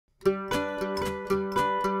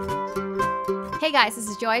Hey guys, this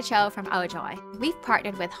is Joy Cho from Ojoy. We've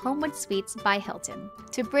partnered with Homewood Suites by Hilton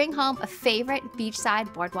to bring home a favorite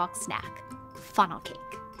beachside boardwalk snack, funnel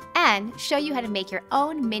cake, and show you how to make your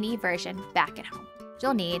own mini version back at home.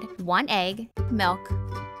 You'll need 1 egg, milk,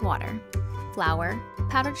 water, flour,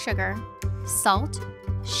 powdered sugar, salt,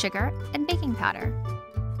 sugar, and baking powder.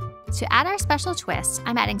 To add our special twist,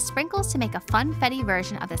 I'm adding sprinkles to make a funfetti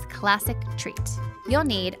version of this classic treat. You'll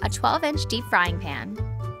need a 12-inch deep frying pan,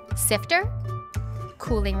 sifter,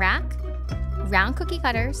 cooling rack, round cookie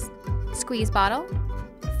cutters, squeeze bottle,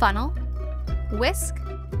 funnel, whisk,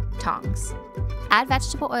 tongs. Add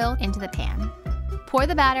vegetable oil into the pan. Pour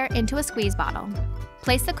the batter into a squeeze bottle.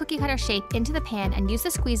 Place the cookie cutter shape into the pan and use the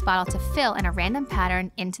squeeze bottle to fill in a random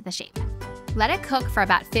pattern into the shape. Let it cook for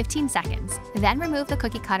about 15 seconds, then remove the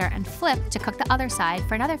cookie cutter and flip to cook the other side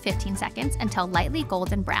for another 15 seconds until lightly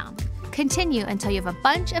golden brown. Continue until you have a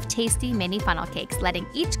bunch of tasty mini funnel cakes, letting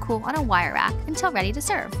each cool on a wire rack until ready to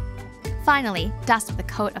serve. Finally, dust with a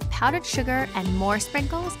coat of powdered sugar and more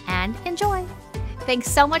sprinkles and enjoy!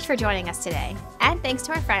 Thanks so much for joining us today, and thanks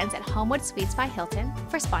to our friends at Homewood Suites by Hilton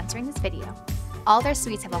for sponsoring this video. All their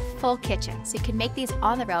suites have a full kitchen, so you can make these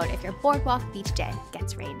on the road if your boardwalk beach day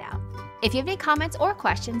gets rained out. If you have any comments or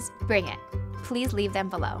questions, bring it. Please leave them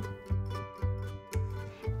below.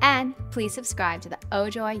 And please subscribe to the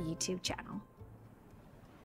Ojoy YouTube channel.